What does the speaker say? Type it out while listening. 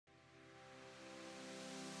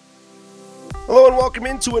Hello and welcome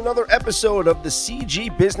into another episode of the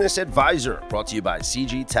CG Business Advisor, brought to you by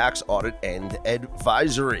CG Tax Audit and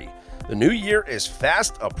Advisory. The new year is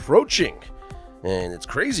fast approaching, and it's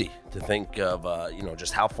crazy to think of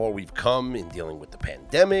just how far we've come in dealing with the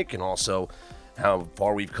pandemic, and also how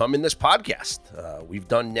far we've come in this podcast. We've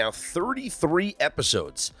done now 33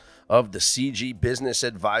 episodes of the CG Business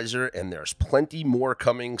Advisor, and there's plenty more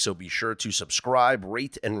coming, so be sure to subscribe,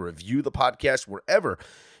 rate, and review the podcast wherever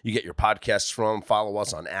you get your podcasts from. Follow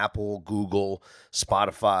us on Apple, Google,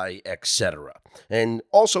 Spotify, etc. And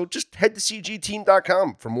also just head to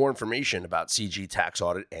cgteam.com for more information about CG Tax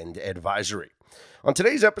Audit and Advisory. On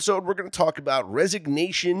today's episode, we're going to talk about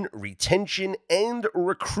resignation, retention, and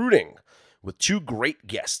recruiting with two great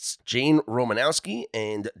guests, Jane Romanowski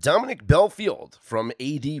and Dominic Belfield from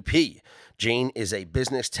ADP. Jane is a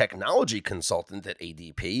business technology consultant at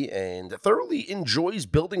ADP and thoroughly enjoys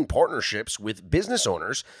building partnerships with business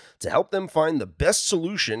owners to help them find the best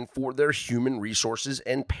solution for their human resources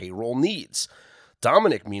and payroll needs.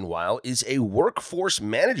 Dominic, meanwhile, is a workforce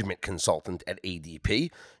management consultant at ADP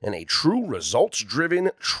and a true results-driven,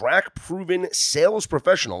 track-proven sales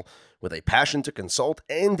professional with a passion to consult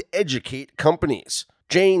and educate companies.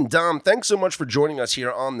 Jane, Dom, thanks so much for joining us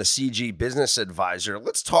here on the CG Business Advisor.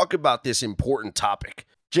 Let's talk about this important topic.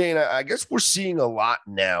 Jane, I guess we're seeing a lot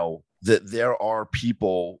now that there are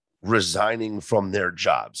people resigning from their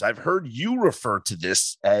jobs. I've heard you refer to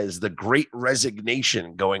this as the great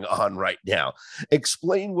resignation going on right now.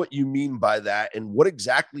 Explain what you mean by that and what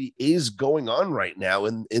exactly is going on right now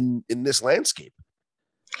in this landscape.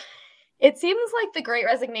 It seems like the Great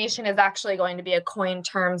Resignation is actually going to be a coined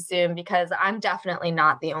term soon, because I'm definitely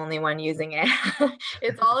not the only one using it.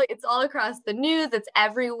 It's all across the news. It's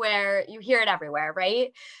everywhere. You hear it everywhere,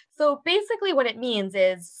 right? So basically what it means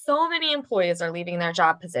is so many employees are leaving their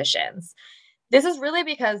job positions. This is really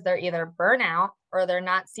because they're either burnout or they're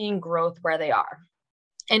not seeing growth where they are.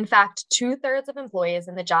 In fact, 2/3 of employees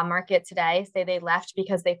in the job market today say they left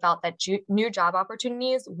because they felt that new job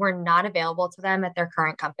opportunities were not available to them at their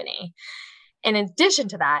current company. In addition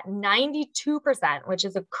to that, 92%, which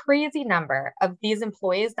is a crazy number, of these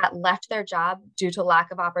employees that left their job due to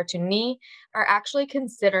lack of opportunity are actually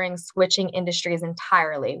considering switching industries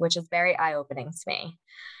entirely, which is very eye-opening to me.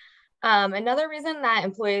 Another reason that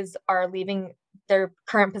employees are leaving their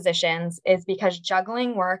current positions is because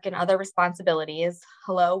juggling work and other responsibilities,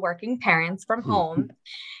 working parents from home,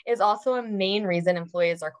 is also a main reason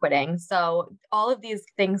employees are quitting. So all of these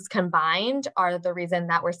things combined are the reason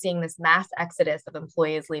that we're seeing this mass exodus of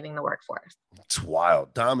employees leaving the workforce. It's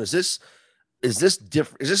wild. Dom, is this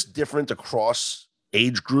different across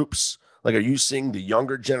age groups? Like, are you seeing the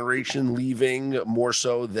younger generation leaving more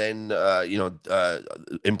so than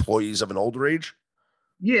employees of an older age?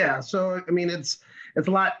 Yeah, so I mean, it's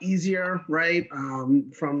a lot easier, right?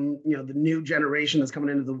 From the new generation that's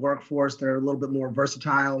coming into the workforce, they're a little bit more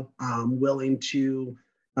versatile, willing to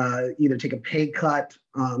either take a pay cut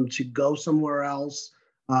to go somewhere else,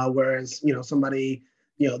 whereas somebody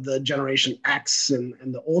the generation X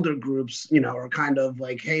and the older groups are kind of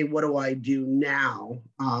like, hey, what do I do now?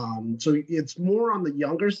 So it's more on the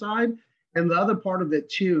younger side, and the other part of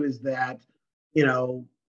it too is that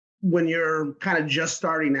when you're kind of just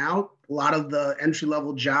starting out, a lot of the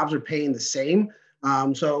entry-level jobs are paying the same.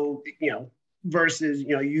 So versus,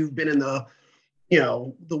 you've been in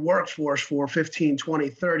the workforce for 15, 20,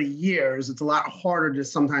 30 years, it's a lot harder to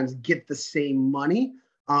sometimes get the same money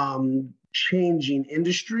changing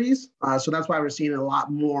industries. So that's why we're seeing a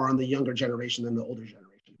lot more on the younger generation than the older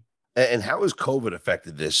generation. And how has COVID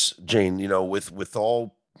affected this, Jane? With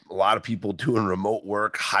a lot of people doing remote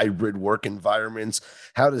work, hybrid work environments.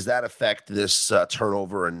 How does that affect this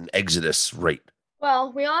turnover and exodus rate?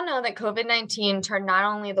 Well, we all know that COVID-19 turned not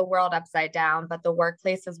only the world upside down, but the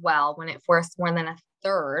workplace as well, when it forced more than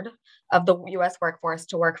 1/3 of the U.S. workforce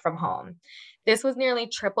to work from home. This was nearly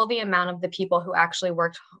triple the amount of the people who actually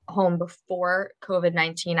worked home before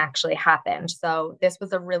COVID-19 actually happened. So this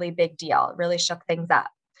was a really big deal. It really shook things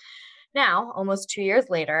up. Now, almost 2 years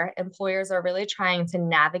later, employers are really trying to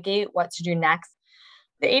navigate what to do next.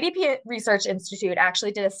 The ADP Research Institute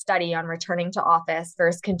actually did a study on returning to office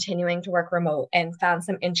versus continuing to work remote and found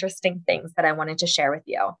some interesting things that I wanted to share with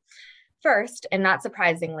you. First, and not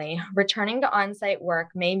surprisingly, returning to on-site work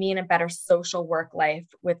may mean a better social work life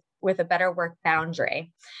with a better work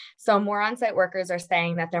boundary. So more on-site workers are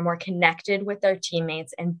saying that they're more connected with their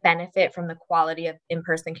teammates and benefit from the quality of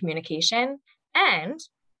in-person communication, and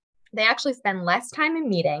they actually spend less time in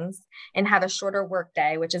meetings and have a shorter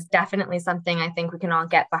workday, which is definitely something I think we can all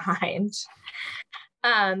get behind.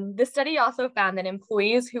 The study also found that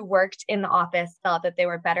employees who worked in the office felt that they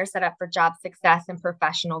were better set up for job success and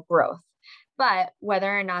professional growth. But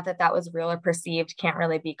whether or not that was real or perceived can't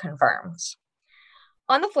really be confirmed.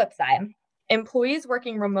 On the flip side, employees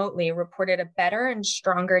working remotely reported a better and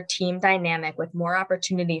stronger team dynamic with more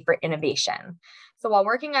opportunity for innovation. So while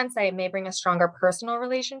working on site may bring a stronger personal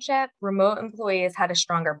relationship, remote employees had a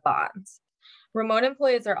stronger bond. Remote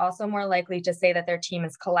employees are also more likely to say that their team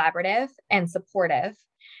is collaborative and supportive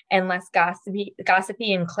and less gossipy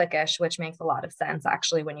and cliquish, which makes a lot of sense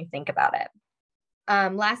actually when you think about it.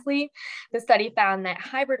 Lastly, the study found that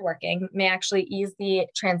hybrid working may actually ease the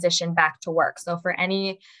transition back to work. So for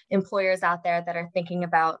any employers out there that are thinking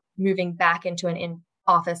about moving back into an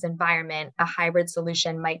in-office environment, a hybrid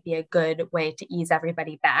solution might be a good way to ease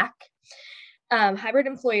everybody back. Hybrid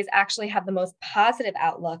employees actually have the most positive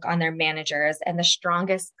outlook on their managers and the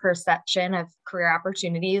strongest perception of career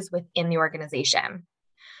opportunities within the organization.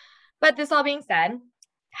 But this all being said,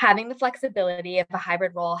 having the flexibility of a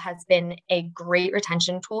hybrid role has been a great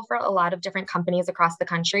retention tool for a lot of different companies across the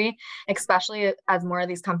country, especially as more of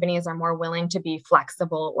these companies are more willing to be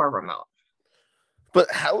flexible or remote. But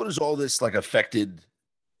how has all this affected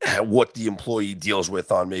what the employee deals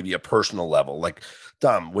with on maybe a personal level? Like,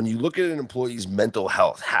 Dom, when you look at an employee's mental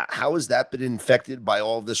health, how has that been infected by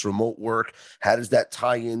all of this remote work? How does that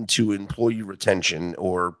tie into employee retention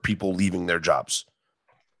or people leaving their jobs?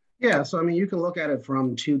 Yeah, so I mean, you can look at it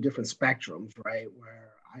from two different spectrums, right?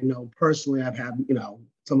 Where I know personally, I've had,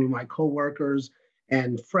 some of my coworkers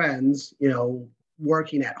and friends,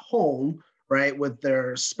 working at home, right, with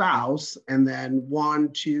their spouse, and then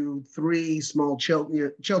 1, 2, 3 small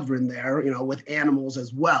children there, with animals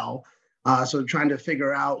as well. So trying to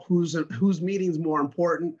figure out whose meeting's more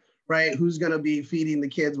important, right? Who's going to be feeding the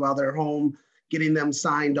kids while they're home, getting them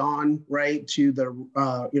signed on, right, to the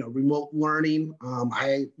remote learning.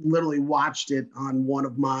 I literally watched it on one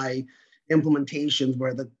of my implementations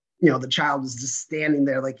where the child is just standing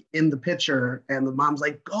there like in the picture, and the mom's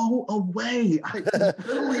like, "Go away!" I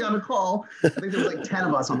literally on a call. I think there was like 10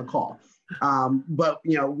 of us on the call, but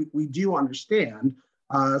we do understand.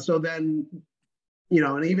 So then,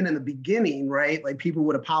 and even in the beginning, right, like people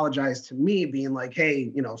would apologize to me being like,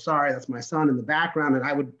 "Hey, sorry, that's my son in the background." And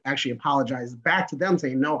I would actually apologize back to them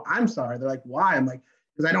saying, "No, I'm sorry." They're like, "Why?" I'm like,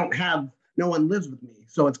 "Because no one lives with me.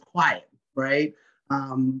 So it's quiet." Right.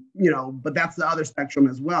 But that's the other spectrum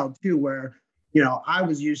as well too, where, I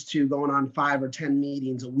was used to going on 5 or 10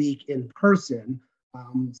 meetings a week in person.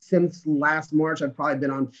 Since last March, I've probably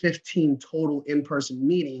been on 15 total in-person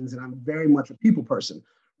meetings, and I'm very much a people person.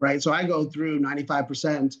 Right. So I go through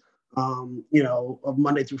 95%, of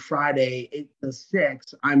Monday through Friday, 8 to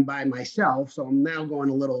 6, I'm by myself. So I'm now going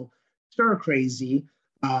a little stir crazy,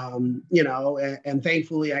 and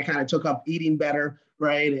thankfully I kind of took up eating better,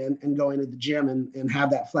 right. And going to the gym and have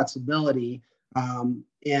that flexibility.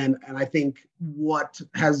 And I think what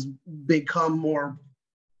has become more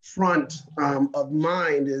front of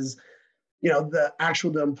mind is,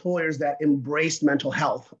 the employers that embraced mental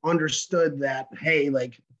health understood that, hey,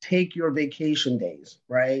 like, take your vacation days,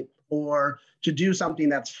 right? Or to do something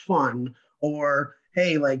that's fun, or,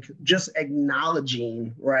 hey, like, just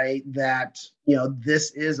acknowledging, right, that, this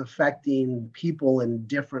is affecting people in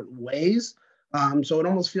different ways. So it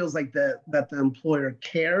almost feels like that the employer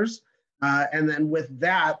cares. And then with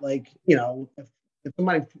that, like,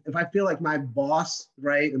 if I feel like my boss,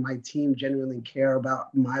 right, and my team genuinely care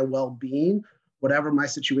about my well-being, whatever my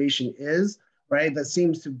situation is, right, that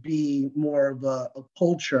seems to be more of a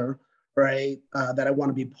culture, right, that I want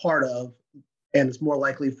to be part of, and it's more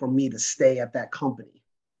likely for me to stay at that company.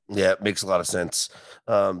 Yeah, it makes a lot of sense.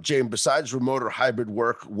 Jane, besides remote or hybrid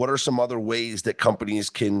work, what are some other ways that companies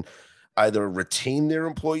can either retain their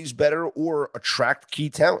employees better or attract key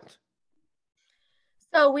talent?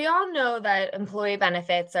 So we all know that employee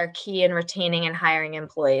benefits are key in retaining and hiring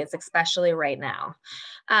employees, especially right now.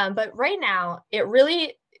 But right now, it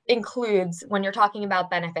really includes, when you're talking about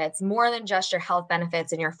benefits, more than just your health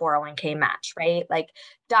benefits and your 401k match, right? Like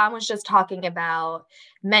Dom was just talking about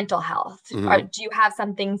mental health. Mhm. Do you have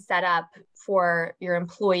something set up for your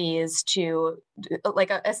employees to, like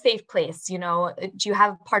a safe place? Do you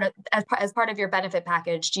have as part of your benefit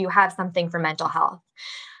package, do you have something for mental health?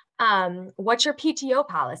 What's your PTO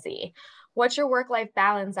policy? What's your work-life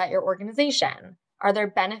balance at your organization? Are there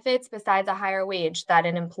benefits besides a higher wage that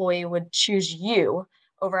an employee would choose you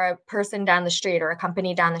over a person down the street or a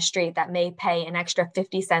company down the street that may pay an extra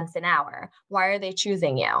 50 cents an hour? Why are they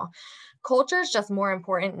choosing you? Culture is just more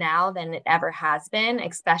important now than it ever has been,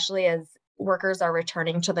 especially as workers are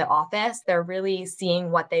returning to the office, they're really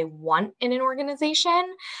seeing what they want in an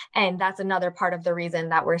organization. And that's another part of the reason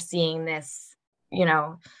that we're seeing this,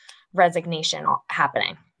 resignation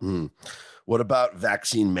happening. What about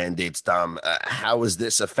vaccine mandates, Dom? How is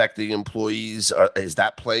this affecting employees? Is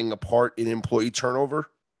that playing a part in employee turnover?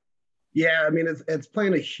 Yeah, I mean, it's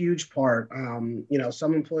playing a huge part.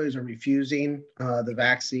 Some employees are refusing the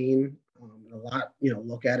vaccine. A lot,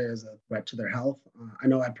 look at it as a threat to their health.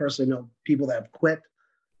 I personally know people that have quit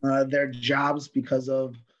their jobs because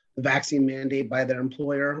of the vaccine mandate by their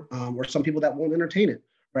employer, or some people that won't entertain it,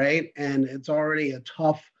 right? And it's already a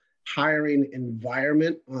tough hiring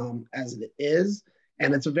environment as it is.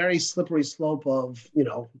 And it's a very slippery slope of,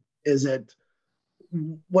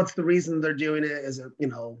 what's the reason they're doing it? Is it,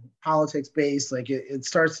 politics based? Like it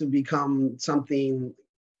starts to become something,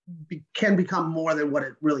 can become more than what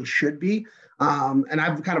it really should be. And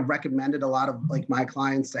I've kind of recommended a lot of my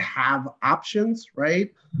clients to have options,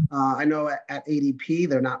 right? I know at ADP,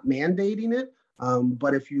 they're not mandating it,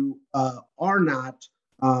 but if you are not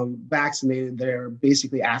vaccinated, they're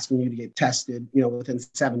basically asking you to get tested, within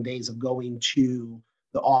 7 days of going to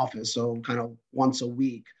the office. So kind of once a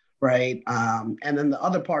week, right? And then the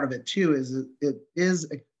other part of it too is it is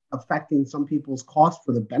affecting some people's cost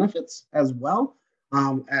for the benefits as well,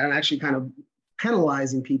 and actually kind of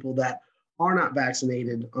penalizing people that are not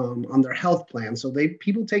vaccinated on their health plan. So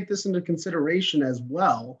people take this into consideration as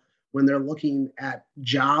well when they're looking at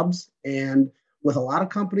jobs. And with a lot of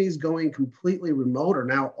companies going completely remote or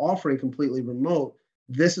now offering completely remote,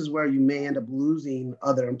 this is where you may end up losing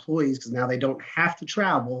other employees because now they don't have to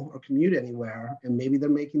travel or commute anywhere, and maybe they're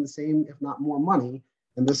making the same, if not more money.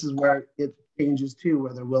 And this is where it changes too,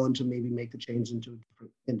 where they're willing to maybe make the change into a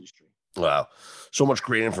different industry. Wow. So much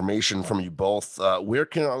great information from you both. Where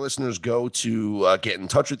can our listeners go to get in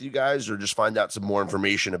touch with you guys or just find out some more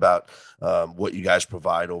information about what you guys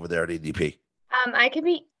provide over there at ADP? I can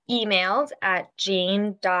be emailed at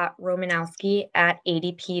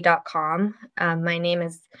jane.romanowski@adp.com. My name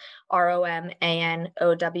is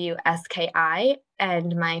ROMANOWSKI,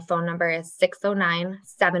 and my phone number is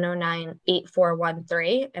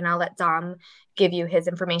 609-709-8413. And I'll let Dom give you his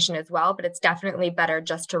information as well, but it's definitely better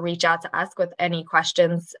just to reach out to us with any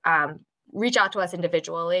questions. Reach out to us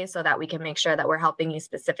individually so that we can make sure that we're helping you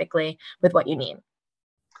specifically with what you need.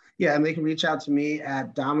 Yeah, and they can reach out to me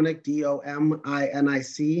at Dominic,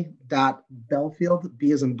 DOMINC.Belfield,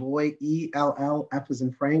 B as in boy, ELL, F as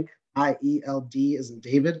in Frank, IELD as in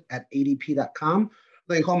David, at ADP.com.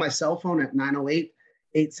 They can call my cell phone at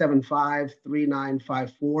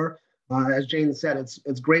 908-875-3954. As Jane said,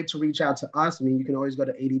 it's great to reach out to us. I mean, you can always go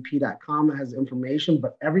to ADP.com. It has information,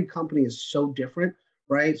 but every company is so different,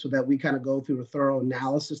 right? So that we kind of go through a thorough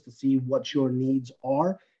analysis to see what your needs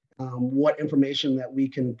are. What information that we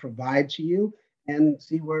can provide to you and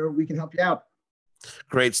see where we can help you out.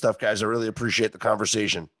 Great stuff, guys. I really appreciate the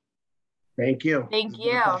conversation. Thank you. Thank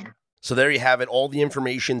you. So there you have it, all the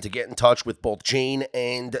information to get in touch with both Jane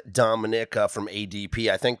and Dominic from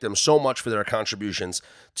ADP. I thank them so much for their contributions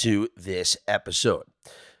to this episode.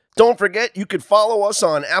 Don't forget, you could follow us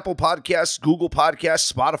on Apple Podcasts, Google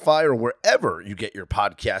Podcasts, Spotify, or wherever you get your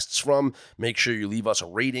podcasts from. Make sure you leave us a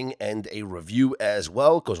rating and a review as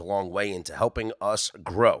well. It goes a long way into helping us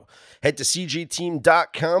grow. Head to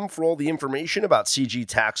cgteam.com for all the information about CG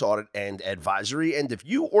Tax Audit and Advisory. And if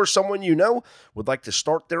you or someone you know would like to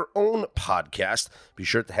start their own podcast, be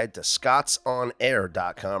sure to head to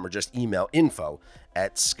scottsonair.com or just email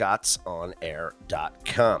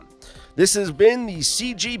info@scottsonair.com. This has been the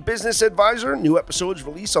CG Business Advisor. New episodes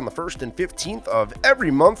released on the 1st and 15th of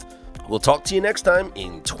every month. We'll talk to you next time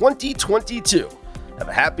in 2022. Have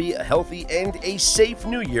a happy, a healthy, and a safe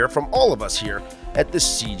new year from all of us here at the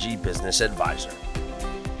CG Business Advisor.